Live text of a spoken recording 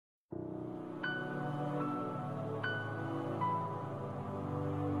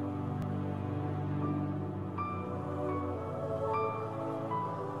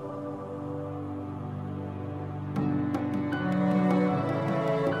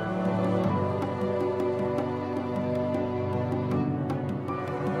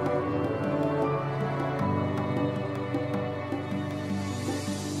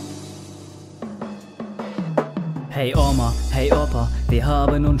Hey Oma, hey Opa, wir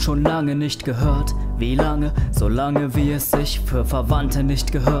haben uns schon lange nicht gehört. Wie lange? So lange wie es sich für Verwandte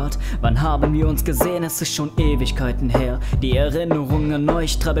nicht gehört. Wann haben wir uns gesehen? Es ist schon Ewigkeiten her. Die Erinnerung an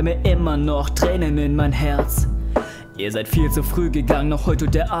euch treiben mir immer noch Tränen in mein Herz. Ihr seid viel zu früh gegangen, noch heute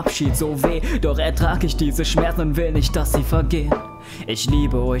tut der Abschied so weh. Doch ertrag ich diese Schmerzen und will nicht, dass sie vergehen. Ich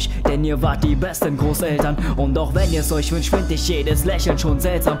liebe euch, denn ihr wart die besten Großeltern. Und auch wenn ihr es euch wünscht, find ich jedes Lächeln schon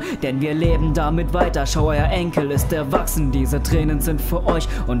seltsam. Denn wir leben damit weiter, schau, euer Enkel ist erwachsen. Diese Tränen sind für euch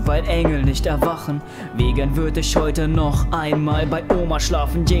und weil Engel nicht erwachen. Wie gern würde ich heute noch einmal bei Oma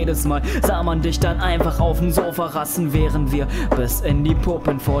schlafen. Jedes Mal sah man dich dann einfach auf dem Sofa rasten, während wir bis in die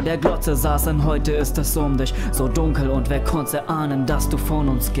Puppen vor der Glotze saßen. Heute ist es um dich so dunkel und wer konnte erahnen, dass du von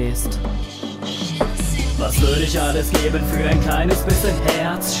uns gehst. Was würde ich alles geben für ein kleines bisschen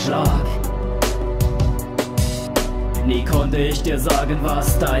Herzschlag? Nie konnte ich dir sagen,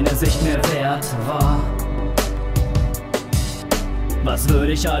 was deine Sicht mir wert war. Was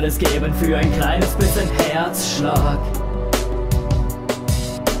würde ich alles geben für ein kleines bisschen Herzschlag?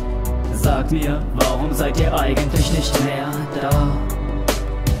 Sag mir, warum seid ihr eigentlich nicht mehr da?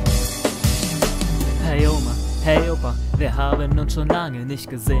 Hey Oma, hey Opa, wir haben uns schon lange nicht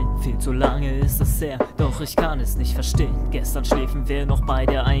gesehen. Viel zu lange ist es her, doch ich kann es nicht verstehen. Gestern schliefen wir noch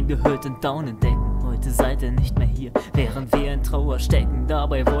beide eingehüllt in Daunendecken. Heute seid ihr nicht mehr hier, während wir in Trauer stecken.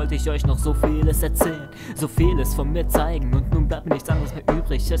 Dabei wollte ich euch noch so vieles erzählen, so vieles von mir zeigen. Und nun bleibt mir nichts anderes mehr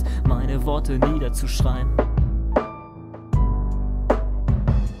übrig, als meine Worte niederzuschreiben.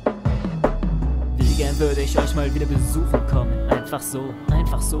 Wie gern würde ich euch mal wieder besuchen kommen. Einfach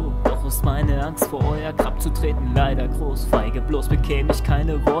so, doch ist meine Angst vor euer Grab zu treten leider groß. Feige bloß bekäme ich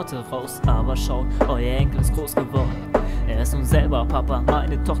keine Worte raus. Aber schaut, euer Enkel ist groß geworden. Er ist nun selber Papa,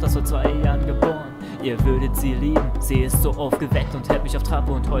 meine Tochter ist vor 2 Jahren geboren. Ihr würdet sie lieben, sie ist so aufgeweckt und hält mich auf Trab.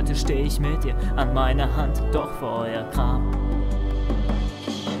 Und heute stehe ich mit ihr an meiner Hand, doch vor euer Grab.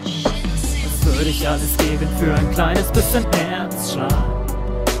 Was würde ich alles geben für ein kleines bisschen Herzschlag?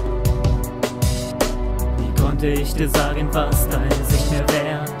 Konnte ich dir sagen, was deine Sicht mir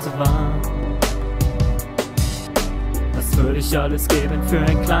wert war? Was würde ich alles geben für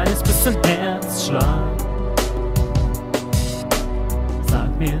ein kleines bisschen Herzschlag?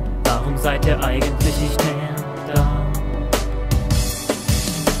 Sag mir, warum seid ihr eigentlich nicht mehr da?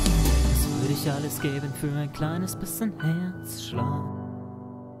 Was würde ich alles geben für ein kleines bisschen Herzschlag?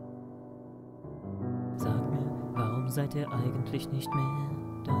 Sag mir, warum seid ihr eigentlich nicht mehr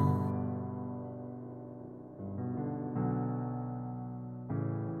da?